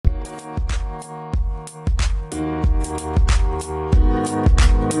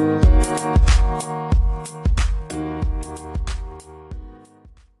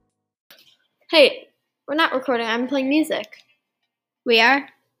We're not recording. I'm playing music. We are?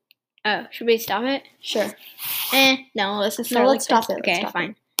 Oh, should we stop it? Sure. No, let's just No, start. let's stop this. it. Okay, Let's stop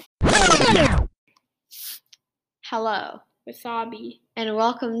fine. Hello, Wasabi. and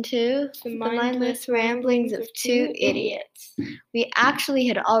welcome to the mindless ramblings of two idiots. We actually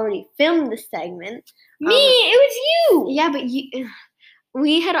had already filmed this segment. Me? It was you! Yeah, but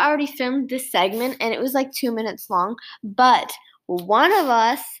we had already filmed this segment, and it was like 2 minutes long. But one of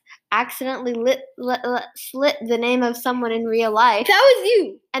us accidentally slit the name of someone in real life. That was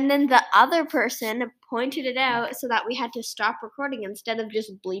you! And then the other person pointed it out so that we had to stop recording instead of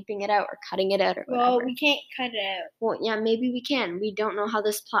just bleeping it out or cutting it out or whatever. Well, we can't cut it out. Well, yeah, maybe we can. We don't know how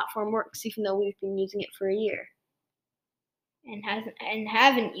this platform works, even though we've been using it for a year. And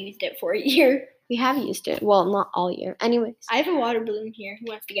haven't used it for a year. We have used it. Well, not all year. Anyways. I have a water balloon here.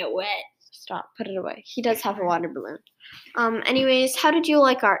 Who wants to get wet? Stop. Put it away. He does have a water balloon. Anyways, how did you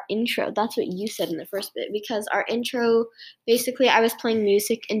like our intro? That's what you said in the first bit. Because our intro, basically, I was playing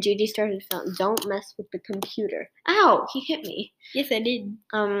music and Judy started filming. Don't mess with the computer. Ow! He hit me. Yes, I did.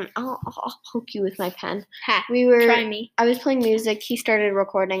 I'll poke you with my pen. Ha! Try me. I was playing music. He started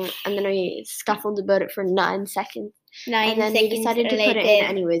recording, and then we scuffled about it for 9 seconds. And then we decided to put it in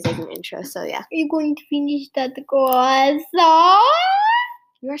anyways as an intro. So yeah. Are you going to finish that croissant?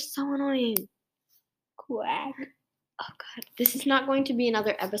 You are so annoying. Quack. Oh god, this is not going to be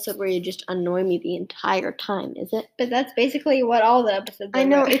another episode where you just annoy me the entire time, is it? But that's basically what all the episodes are. I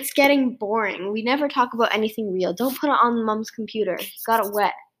know, it's getting boring. We never talk about anything real. Don't put it on Mom's computer. Got it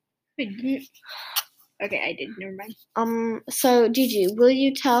wet. I didn't. Okay, I did. Never mind. So Gigi, will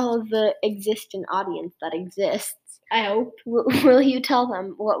you tell the existing audience that exists? I hope. Will you tell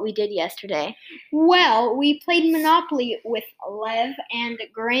them what we did yesterday? Well, we played Monopoly with Lev and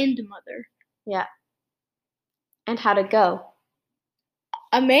grandmother. Yeah. And how'd it go?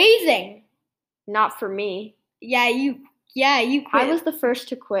 Amazing. Not for me. Yeah, you quit. I was the first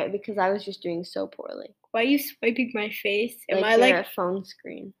to quit because I was just doing so poorly. Why are you swiping my face? Am I like a phone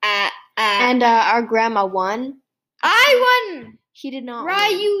screen? And our grandma won. I won! He did not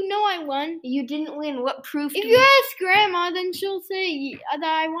Right, win. you know I won. You didn't win. What proof? If you ask Grandma, then she'll say that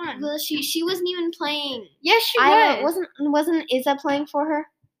I won. Well, she wasn't even playing. Yes, she was. Wasn't Isa playing for her?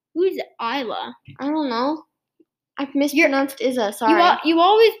 Who's Isla? I don't know. I mispronounced Isa. Sorry. You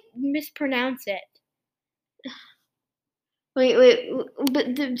always mispronounce it. Wait. But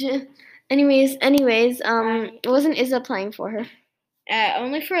anyways, wasn't Isa playing for her?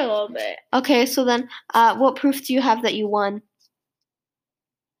 Only for a little bit. Okay, so then, what proof do you have that you won?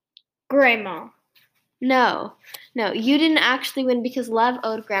 Grandma. No, you didn't actually win because Lev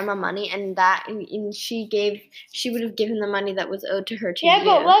owed Grandma money, and she would have given the money that was owed to her to you. Yeah,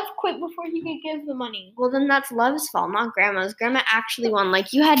 but Lev quit before he could give the money. Well, then that's Lev's fault, not Grandma's. Grandma actually won.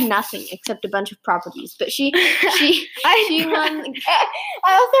 Like, you had nothing except a bunch of properties, but she won.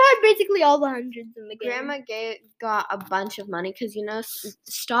 I also had basically all the hundreds in the game. Grandma got a bunch of money because,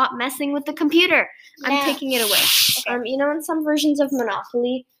 stop messing with the computer. Yeah. I'm taking it away. Okay. In some versions of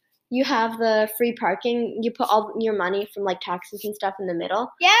Monopoly, you have the free parking. You put all your money from like taxes and stuff in the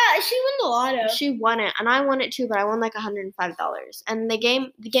middle. Yeah, she won the lotto. She won it, and I won it too, but I won like $105. And the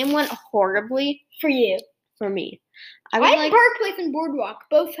game went horribly for you. For me, I had Park Place and Boardwalk,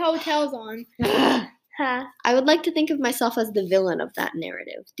 both hotels on. I would like to think of myself as the villain of that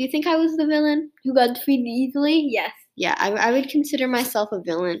narrative. Do you think I was the villain who got defeated easily? Yes. Yeah, I would consider myself a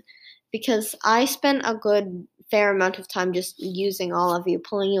villain because I spent a good fair amount of time just using all of you,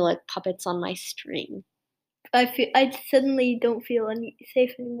 pulling you like puppets on my string. I suddenly don't feel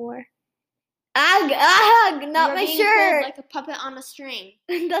safe anymore. Not You're my being shirt. Like a puppet on a string.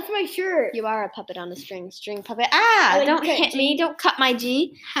 That's my shirt. You are a puppet on a string puppet. Don't hit me! Don't cut my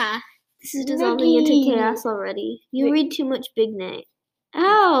G. This is dissolving into chaos already. You read too much Big Night.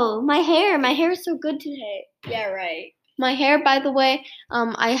 Oh, my hair! My hair is so good today. Yeah, right. My hair, by the way,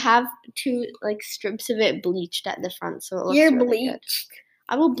 I have 2 like strips of it bleached at the front, so it looks You're really bleached. Good.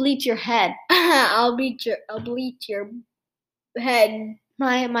 I will bleach your head. I'll bleach your head.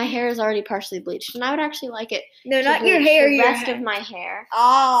 My hair is already partially bleached, and I would actually like it. No, not your hair. The rest of my hair.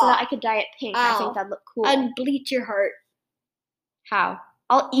 So that I could dye it pink. I think that'd look cool. I'd bleach your heart. How?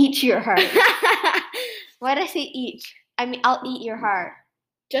 I'll eat your heart. Why'd I say eat? I mean, I'll eat your heart.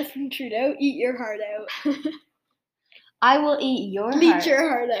 Justin Trudeau, eat your heart out. I will eat your heart. Bleach your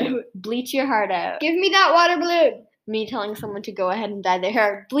heart out. Bleach your heart out. Give me that water balloon. Me telling someone to go ahead and dye their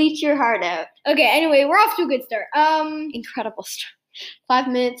hair. Bleach your heart out. Okay, anyway, we're off to a good start. Incredible start. 5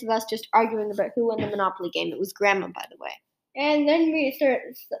 minutes of us just arguing about who won the Monopoly game. It was Grandma, by the way. And then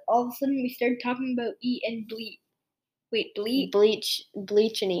all of a sudden we started talking about eat and bleach. Wait, bleach?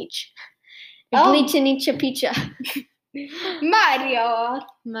 Bleach and each. Bleach and Nietzsche Pizza. Mario.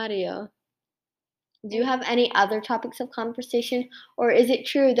 Do you have any other topics of conversation, or is it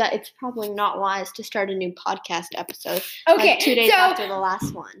true that it's probably not wise to start a new podcast episode Okay, like 2 days so after the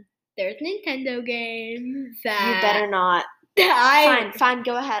last one? there's Nintendo games that You better not. I Fine,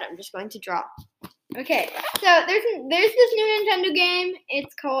 go ahead. I'm just going to draw. Okay, so there's this new Nintendo game.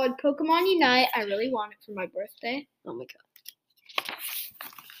 It's called Pokemon Unite. I really want it for my birthday. Oh my god.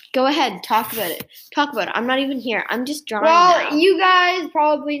 Go ahead, talk about it. I'm not even here. I'm just drawing now. Well, you guys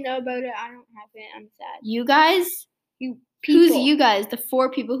probably know about it. I don't have it. I'm sad. You guys? You people. Who's you guys? The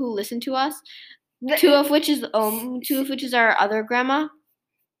 4 people who listen to us? Two of which is our other grandma.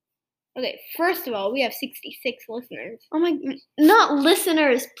 Okay, first of all, we have 66 listeners. Oh my, not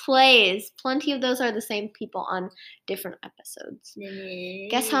listeners, plays. Plenty of those are the same people on different episodes.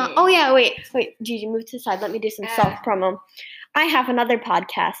 Guess how? Oh yeah, wait, Gigi, move to the side. Let me do some self-promo. I have another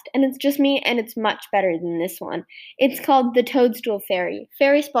podcast, and it's just me, and it's much better than this one. It's called The Toadstool Fairy.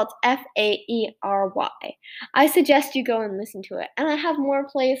 Fairy spelled Fairy. I suggest you go and listen to it. And I have more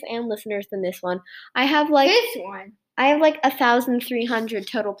plays and listeners than this one. I have This one. I have 1,300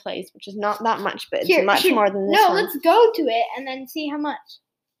 total plays, which is not that much, but it's much more than this one. No, let's go to it and then see how much.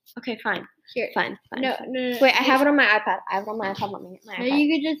 Okay, fine. Here. Fine. No. Wait, I have it on my iPad. Let me get my No, iPad.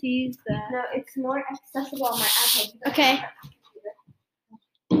 you could just use that. No, it's more accessible on my iPad. Okay.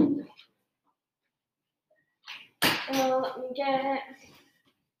 Let me get...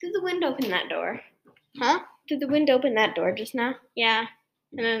 Did the wind open that door? Huh? Did the wind open that door just now? Yeah.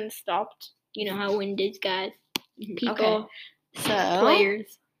 And then it stopped. You know how wind is, guys. People. Okay. So...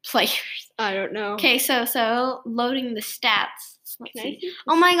 Players. I don't know. Okay, so loading the stats. Let's Can I see. see?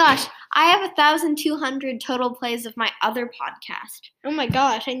 Oh my gosh, I have 1,200 total plays of my other podcast. Oh my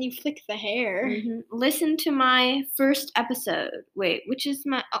gosh, and you flick the hair. Mm-hmm. Listen to my first episode. Wait, which is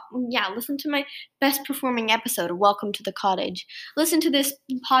my... listen to my best performing episode, Welcome to the Cottage. Listen to this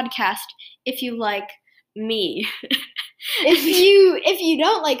podcast if you like me. If you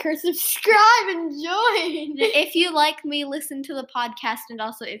don't like her, subscribe and join. If you like me, listen to the podcast, and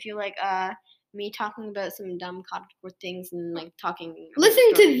also if you like me talking about some dumb hardcore things and talking.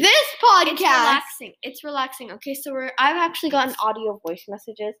 Listen to this podcast. It's relaxing. Okay, so I've actually gotten audio voice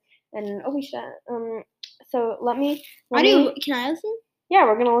messages, and so let me. Can I listen? Yeah,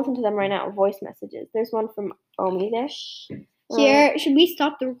 we're gonna listen to them right now. Voice messages. There's one from Omi there. Here, should we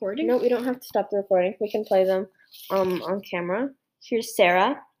stop the recording? No, we don't have to stop the recording. We can play them on camera. Here's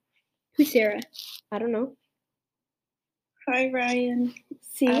Sarah. Who's Sarah? I don't know. Hi, Ryan.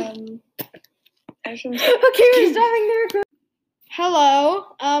 See? Okay, we're stopping the recording. Hello.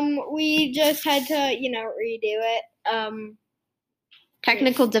 We just had to, redo it.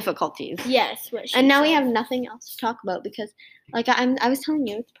 Technical difficulties. Yes. And now we have nothing else to talk about because, I was telling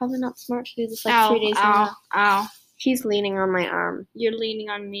you, it's probably not smart to do this 3 days in a row. Ow. He's leaning on my arm. You're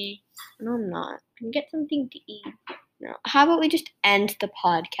leaning on me. No, I'm not. Can get something to eat. No. How about we just end the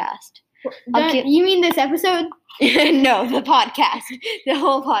podcast? You mean this episode? No, the podcast. The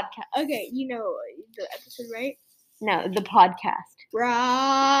whole podcast. Okay, the episode, right? No, the podcast.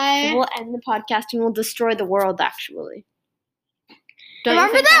 Right. We'll end the podcast and we'll destroy the world, actually.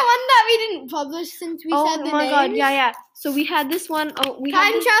 Remember that one that we didn't publish since we said the Oh my names? god, yeah. So we had this one. Time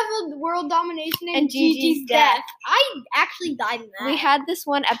travel, world domination, and Gigi's death. I actually died in that. We had this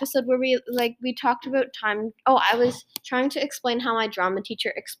one episode where we talked about time. Oh, I was trying to explain how my drama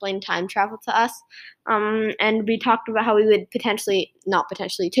teacher explained time travel to us. And we talked about how we would not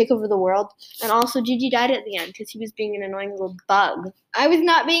potentially, take over the world. And also Gigi died at the end because he was being an annoying little bug. I was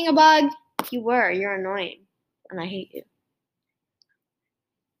not being a bug. You were. You're annoying. And I hate you.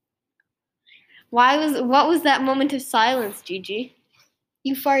 What was that moment of silence, Gigi?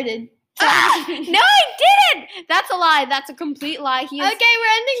 You farted. No, I didn't! That's a lie. That's a complete lie. Okay, we're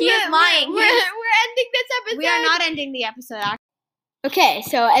ending He is lying. We're ending this episode. We are not ending the episode. Okay,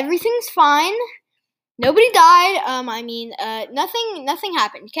 so everything's fine. Nobody died. Nothing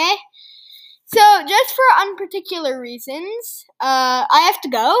happened, okay? So, just for unparticular reasons, I have to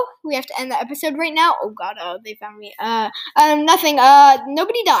go. We have to end the episode right now. Oh god, they found me. Nothing.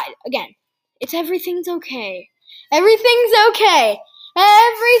 Nobody died. Again. Everything's okay. Everything's okay.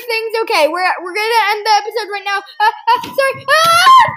 Everything's okay. We're gonna end the episode right now. Sorry.